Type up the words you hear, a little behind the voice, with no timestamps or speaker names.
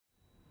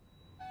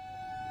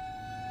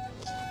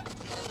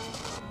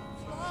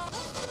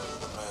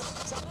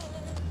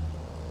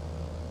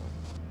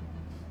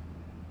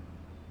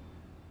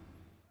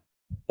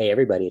Hey,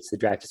 everybody, it's the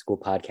Drive to School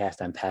podcast.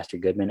 I'm Pastor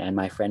Goodman, and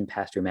my friend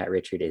Pastor Matt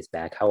Richard is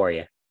back. How are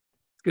you?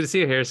 Good to see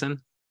you, Harrison.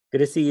 Good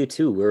to see you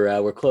too.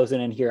 We're closing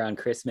in here on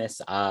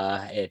Christmas.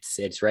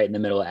 It's right in the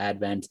middle of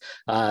Advent.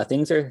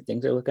 Things are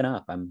looking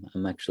up.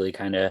 I'm actually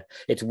kind of,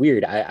 it's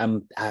weird.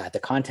 I'm the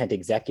content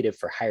executive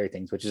for Higher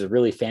Things, which is a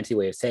really fancy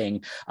way of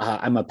saying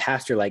I'm a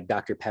pastor like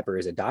Dr. Pepper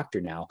is a doctor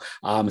now.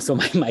 So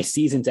my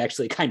season's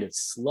actually kind of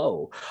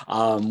slow,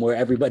 where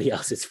everybody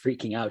else is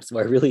freaking out. So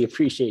I really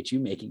appreciate you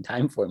making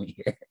time for me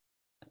here.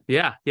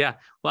 Yeah.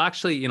 Well,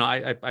 actually,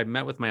 I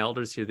met with my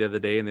elders here the other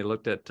day, and they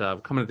looked at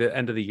coming to the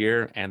end of the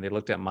year, and they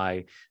looked at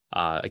my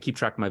I keep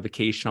track of my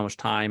vacation, how much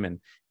time, and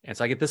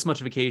so I get this much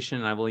vacation,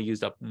 and I've only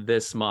used up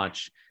this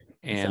much,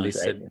 and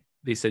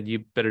they said you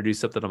better do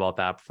something about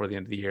that before the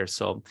end of the year.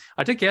 So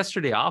I took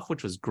yesterday off,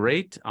 which was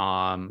great.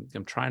 I'm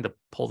trying to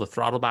pull the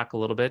throttle back a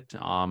little bit.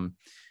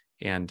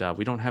 And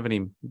we don't have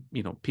any,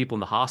 people in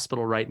the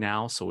hospital right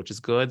now, so which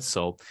is good.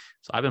 So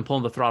I've been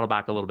pulling the throttle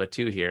back a little bit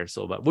too here.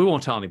 So, but we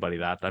won't tell anybody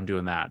that I'm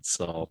doing that.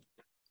 So,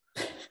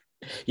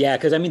 yeah,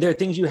 because I mean, there are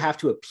things you have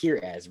to appear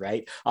as,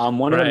 right?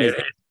 One of them is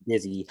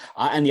busy,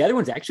 and the other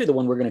one's actually the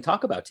one we're going to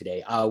talk about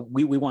today.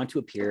 We want to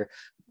appear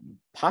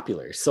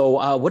popular.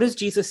 So, what does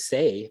Jesus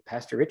say,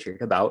 Pastor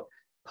Richard, about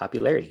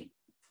popularity?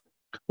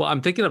 Well,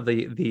 I'm thinking of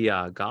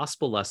the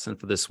gospel lesson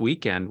for this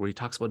weekend where he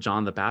talks about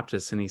John the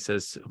Baptist, and he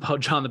says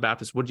about John the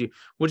Baptist, would you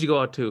go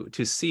out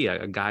to see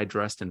a guy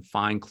dressed in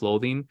fine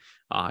clothing?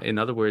 In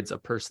other words, a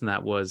person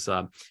that was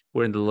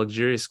wearing the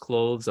luxurious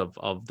clothes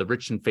of the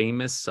rich and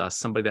famous,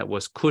 somebody that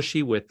was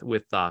cushy with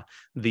the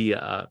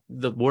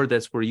word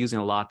that we're using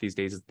a lot these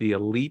days is the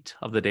elite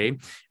of the day.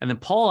 And then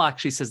Paul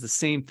actually says the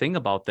same thing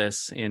about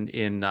this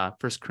in 1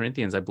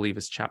 Corinthians, I believe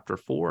is chapter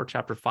 4 or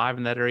chapter 5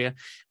 in that area,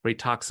 where he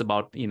talks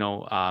about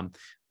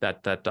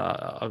that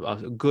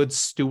a good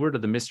steward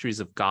of the mysteries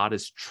of God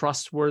is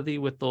trustworthy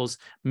with those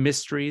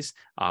mysteries,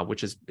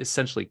 which is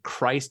essentially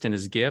Christ and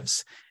his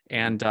gifts.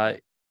 And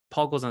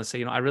Paul goes on to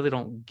say, I really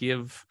don't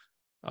give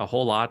a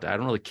whole lot. I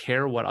don't really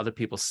care what other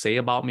people say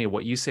about me or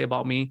what you say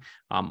about me.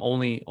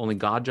 Only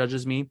God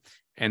judges me.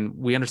 And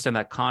we understand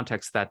that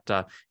context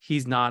that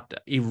he's not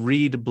a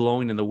reed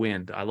blowing in the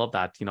wind. I love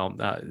that,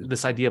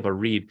 this idea of a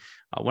reed.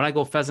 When I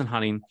go pheasant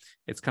hunting,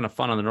 it's kind of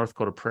fun on the North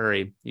Dakota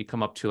prairie. You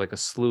come up to like a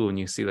slough and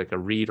you see like a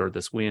reed or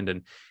this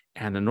wind,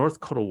 and the North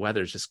Dakota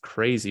weather is just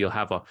crazy. You'll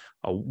have a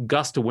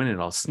gust of wind and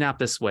it'll snap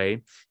this way,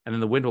 and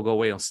then the wind will go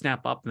away, it'll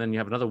snap up, and then you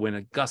have another wind,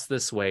 a gust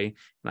this way.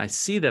 And I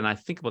see that and I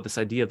think about this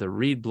idea of the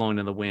reed blowing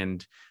in the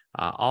wind,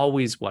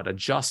 always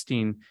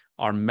adjusting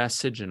our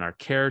message and our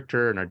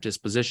character and our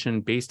disposition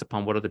based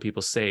upon what other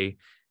people say.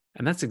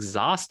 And that's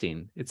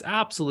exhausting. It's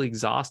absolutely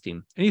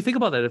exhausting. And you think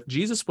about that, if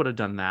Jesus would have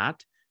done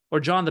that,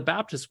 or John the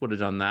Baptist would have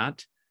done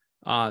that,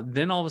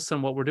 then all of a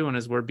sudden what we're doing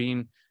is we're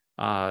being,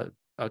 our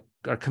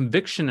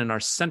conviction and our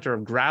center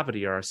of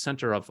gravity, or our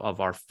center of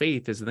our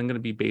faith is then going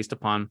to be based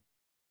upon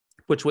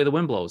which way the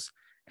wind blows.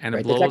 And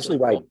it blows. That's actually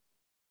why.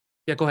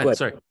 Yeah, go ahead.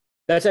 Sorry.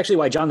 That's actually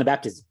why John the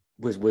Baptist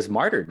was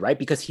martyred, right?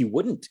 Because he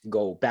wouldn't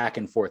go back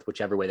and forth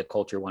whichever way the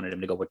culture wanted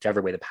him to go,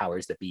 whichever way the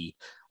powers that be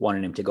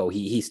wanted him to go.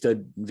 He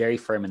stood very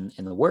firm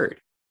in the word.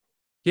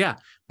 Yeah,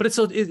 but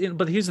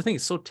but here's the thing: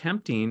 it's so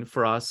tempting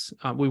for us.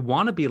 We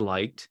want to be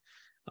liked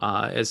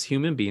as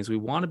human beings. We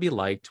want to be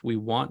liked. We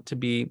want to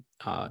be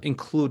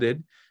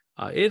included.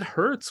 It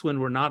hurts when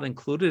we're not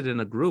included in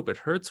a group. It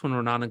hurts when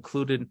we're not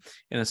included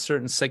in a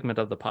certain segment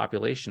of the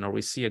population, or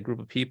we see a group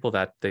of people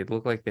that they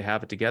look like they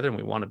have it together, and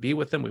we want to be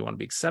with them. We want to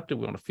be accepted.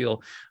 We want to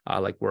feel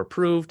like we're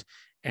approved.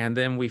 And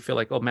then we feel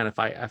like, oh man, if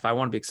I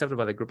want to be accepted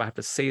by the group, I have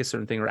to say a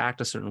certain thing or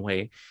act a certain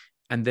way.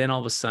 And then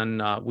all of a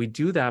sudden we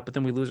do that, but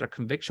then we lose our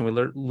conviction. We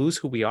lose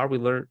who we are. We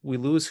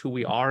lose who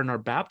we are in our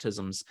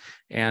baptisms.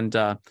 And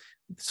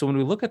so when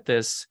we look at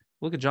this,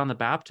 look at John the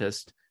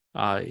Baptist.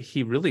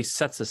 He really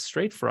sets us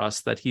straight for us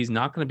that he's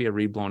not going to be a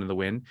reed blown in the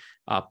wind.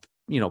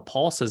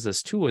 Paul says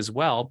this too as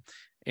well.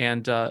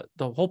 And the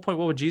whole point,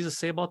 what would Jesus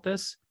say about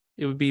this?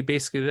 It would be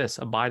basically this: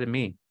 abide in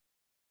me,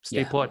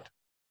 stay put,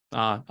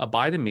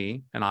 abide in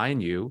me, and I in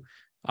you.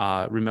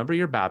 Remember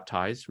you're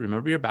baptized.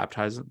 Remember you're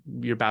baptized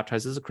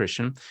as a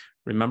Christian.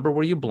 Remember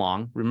where you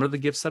belong. Remember the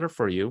gifts that are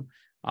for you.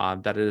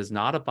 That it is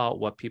not about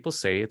what people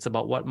say. It's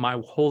about what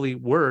my holy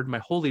word, my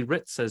holy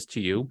writ says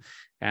to you,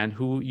 and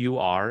who you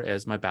are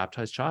as my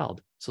baptized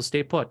child. So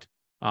stay put.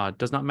 It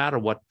does not matter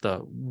what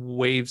the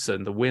waves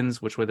and the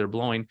winds, which way they're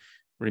blowing,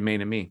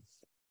 remain in me.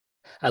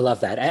 I love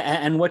that.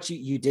 And what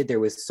you did there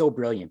was so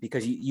brilliant,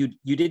 because you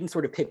didn't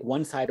sort of pick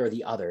one side or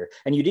the other,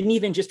 and you didn't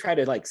even just try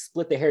to like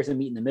split the hairs and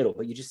meet in the middle,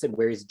 but you just said,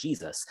 where is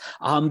Jesus?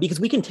 Because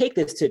we can take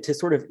this to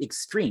sort of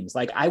extremes.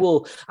 Like I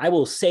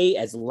will say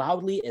as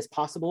loudly as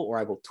possible, or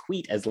I will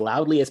tweet as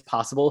loudly as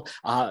possible,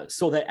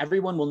 so that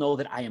everyone will know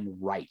that I am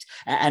right.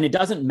 And it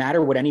doesn't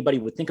matter what anybody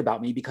would think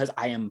about me, because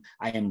I am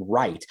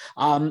right.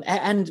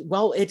 And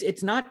well,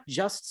 it's not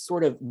just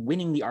sort of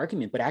winning the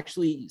argument, but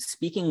actually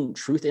speaking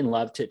truth in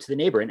love to the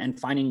neighbor, and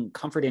finding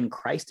comfort in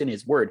Christ and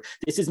his word.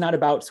 This is not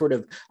about sort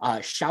of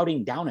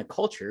shouting down a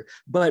culture,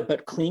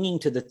 but clinging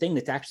to the thing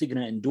that's actually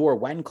going to endure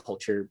when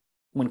culture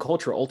when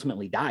culture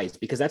ultimately dies,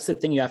 because that's the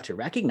thing you have to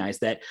recognize,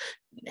 that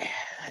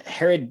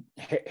Herod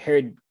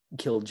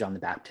killed John the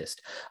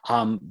Baptist,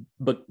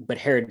 but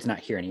Herod's not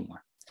here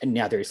anymore, and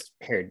now there's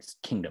Herod's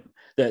kingdom.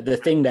 The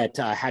thing that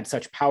had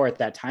such power at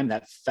that time,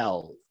 that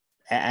fell,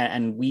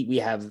 and we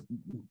have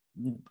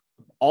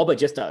all but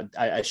just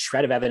a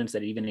shred of evidence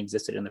that it even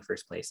existed in the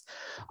first place.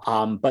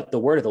 But the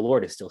word of the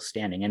Lord is still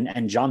standing,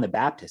 and John the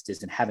Baptist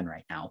is in heaven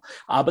right now.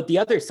 But the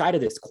other side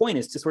of this coin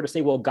is to sort of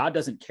say, well, God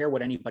doesn't care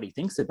what anybody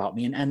thinks about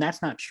me. And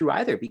that's not true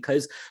either,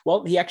 because,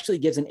 well, he actually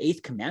gives an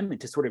 8th commandment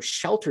to sort of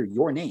shelter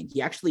your name.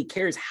 He actually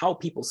cares how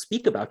people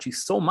speak about you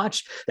so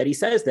much that he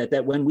says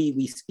that when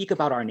we speak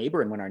about our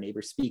neighbor, and when our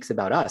neighbor speaks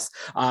about us,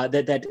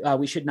 that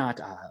we should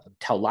not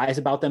tell lies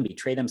about them,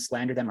 betray them,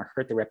 slander them, or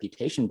hurt their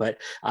reputation,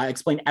 but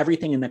explain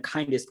everything in the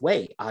kindest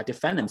way,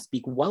 defend them,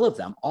 speak well of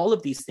them, all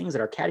of these things that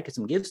our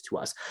catechism gives to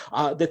us.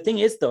 The thing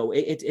is, though,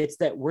 it's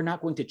that we're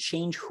not going to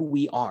change who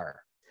we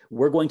are.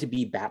 We're going to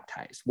be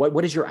baptized.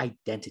 What is your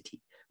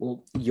identity?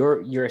 Well,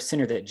 you're a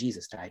sinner that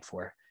Jesus died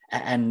for.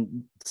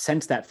 And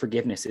since that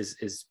forgiveness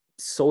is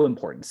so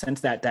important,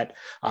 since that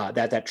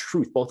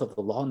truth, both of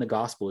the law and the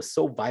gospel, is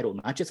so vital,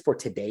 not just for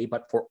today,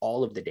 but for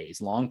all of the days,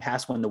 long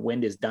past when the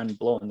wind is done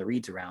blowing the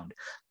reeds around,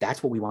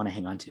 that's what we want to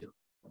hang on to.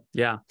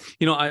 Yeah.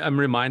 I'm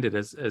reminded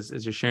as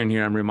you're sharing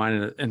here, I'm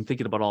reminded and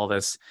thinking about all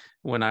this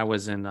when I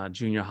was in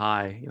junior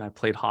high, I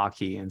played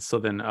hockey. And so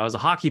then I was a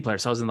hockey player.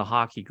 So I was in the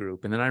hockey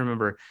group. And then I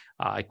remember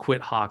I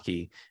quit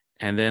hockey.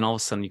 And then all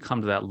of a sudden you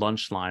come to that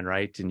lunch line,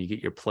 right? And you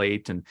get your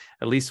plate. And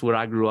at least where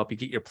I grew up, you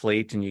get your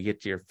plate and you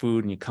get your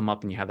food, and you come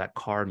up and you have that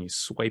card and you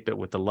swipe it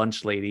with the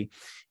lunch lady.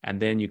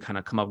 And then you kind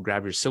of come up,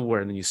 grab your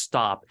silverware, and then you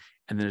stop.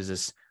 And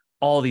there's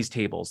all these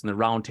tables and the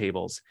round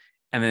tables.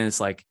 And then it's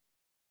like,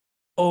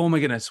 oh my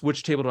goodness,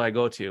 which table do I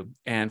go to?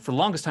 And for the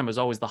longest time, it was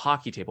always the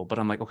hockey table. But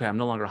I'm like, okay, I'm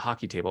no longer a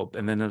hockey table.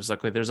 And then it was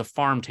like, wait, there's a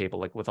farm table,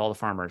 like with all the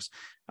farmers,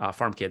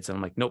 farm kids. And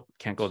I'm like, nope,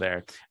 can't go there.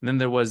 And then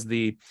there was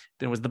the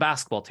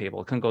basketball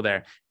table. Couldn't go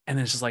there. And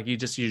it's just like, you're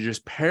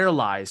just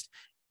paralyzed.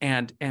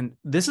 And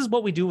this is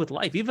what we do with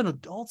life. Even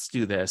adults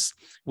do this.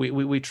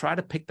 We try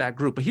to pick that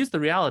group. But here's the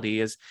reality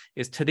is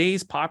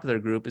today's popular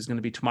group is going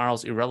to be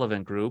tomorrow's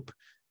irrelevant group.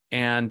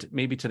 And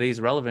maybe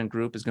today's relevant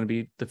group is going to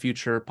be the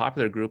future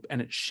popular group,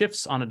 and it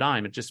shifts on a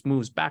dime. It just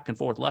moves back and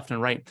forth, left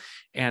and right.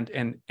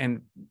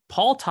 And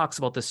Paul talks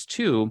about this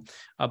too,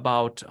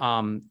 about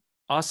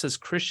us as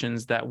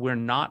Christians, that we're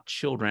not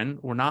children,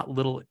 we're not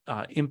little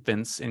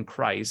infants in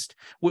Christ.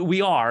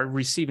 We are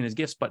receiving his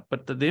gifts,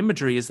 but the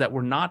imagery is that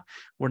we're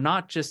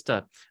not just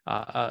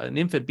an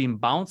infant being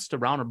bounced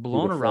around or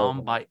blown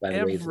around by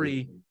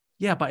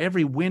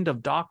every wind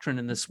of doctrine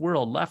in this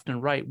world, left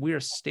and right. We are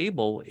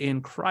stable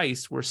in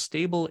Christ. We're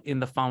stable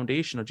in the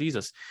foundation of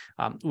Jesus.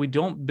 We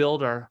don't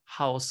build our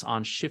house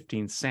on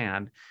shifting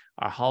sand.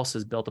 Our house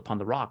is built upon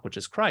the rock, which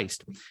is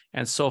Christ.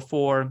 And so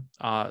for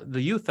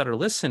the youth that are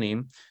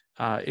listening,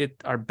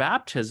 our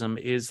baptism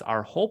is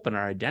our hope and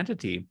our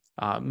identity,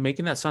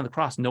 making that sign of the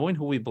cross, knowing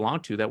who we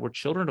belong to, that we're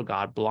children of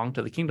God, belong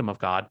to the kingdom of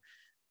God,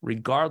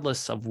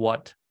 regardless of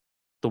what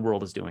the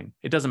world is doing.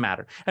 It doesn't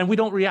matter. And we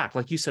don't react,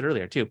 like you said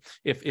earlier too.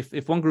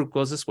 If one group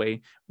goes this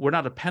way, we're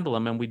not a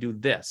pendulum and we do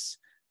this.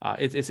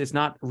 It's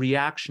not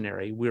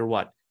reactionary.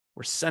 We're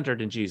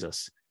centered in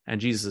Jesus, and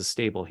Jesus is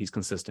stable. He's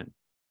consistent.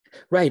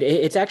 Right.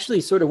 It's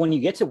actually sort of, when you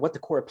get to what the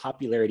core of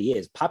popularity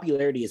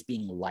is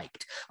being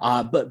liked.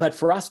 But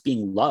for us,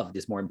 being loved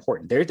is more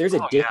important. There's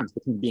a difference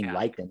between being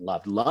liked and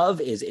loved.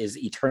 Love is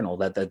eternal.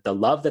 That the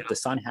love that the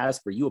Son has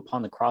for you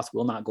upon the cross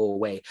will not go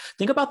away.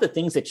 Think about the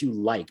things that you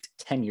liked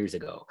 10 years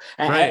ago.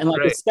 And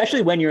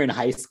especially when you're in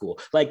high school,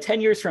 like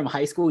 10 years from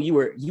high school, you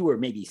were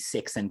maybe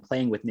 6 and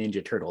playing with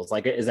Ninja Turtles.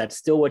 Like, is that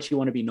still what you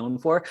want to be known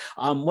for?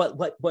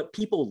 What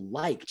people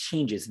like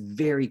changes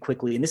very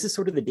quickly. And this is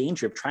sort of the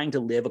danger of trying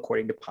to live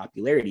according to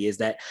popularity, is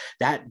that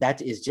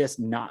is just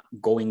not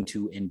going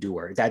to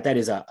endure. That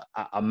is a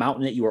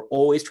mountain that you are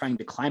always trying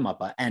to climb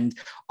up. And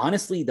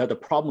honestly, the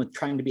problem with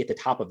trying to be at the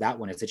top of that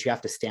one is that you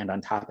have to stand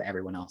on top of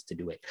everyone else to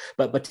do it.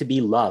 But to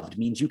be loved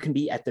means you can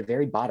be at the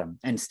very bottom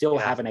and still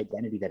have an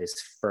identity that is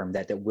firm,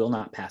 that will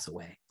not pass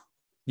away.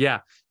 Yeah.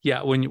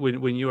 When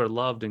you are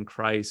loved in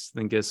Christ,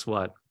 then guess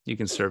what? You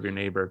can serve your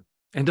neighbor.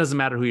 And it doesn't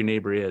matter who your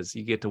neighbor is.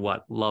 You get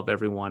to love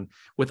everyone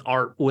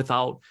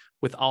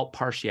without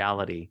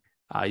partiality.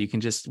 You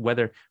can just,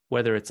 whether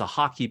it's a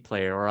hockey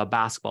player or a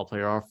basketball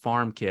player or a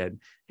farm kid,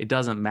 it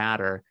doesn't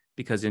matter,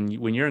 because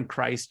when you're in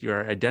Christ,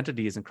 your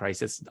identity is in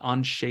Christ. It's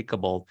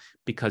unshakable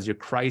because your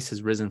Christ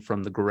has risen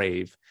from the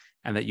grave,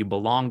 and that you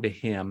belong to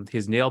him.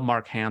 His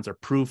nail-marked hands are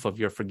proof of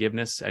your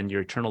forgiveness and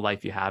your eternal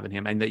life you have in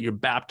him, and that you're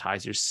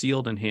baptized, you're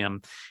sealed in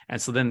him.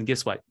 And so then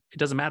guess what? It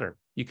doesn't matter.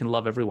 You can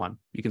love everyone.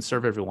 You can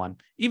serve everyone,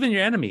 even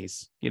your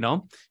enemies,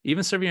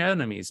 even serve your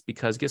enemies,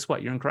 because guess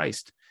what? You're in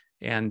Christ.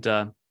 And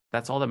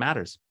that's all that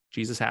matters.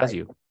 Jesus has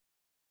you.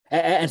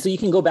 And so you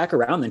can go back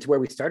around then to where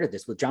we started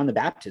this with John the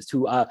Baptist,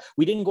 who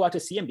we didn't go out to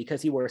see him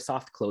because he wore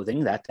soft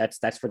clothing.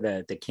 That's for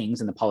the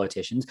kings and the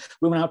politicians.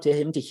 We went out to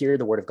him to hear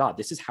the word of God.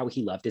 This is how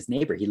he loved his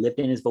neighbor. He lived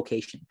in his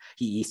vocation.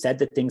 He said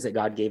the things that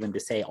God gave him to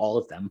say, all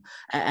of them.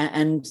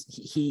 And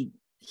he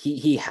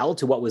he held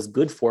to what was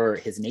good for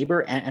his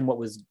neighbor and what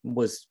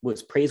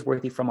was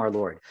praiseworthy from our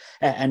Lord.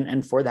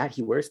 And for that,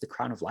 he wears the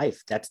crown of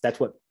life. That's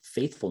what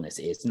faithfulness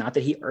is. Not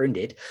that he earned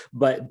it,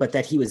 but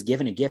that he was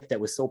given a gift that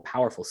was so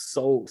powerful,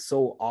 so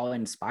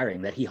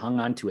awe-inspiring, that he hung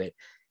on to it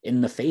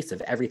in the face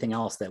of everything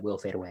else that will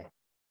fade away.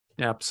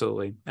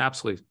 Absolutely.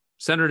 Absolutely.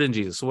 Centered in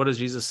Jesus. So what does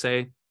Jesus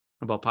say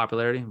about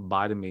popularity?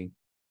 Abide in me.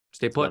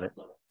 Stay put.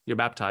 You're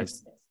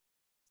baptized. Thanks.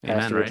 Amen,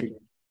 Pastor right? Richard.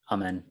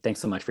 Amen. Thanks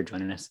so much for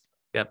joining us.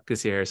 Yep. Good to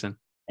see you, Harrison.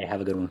 Hey,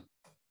 have a good one.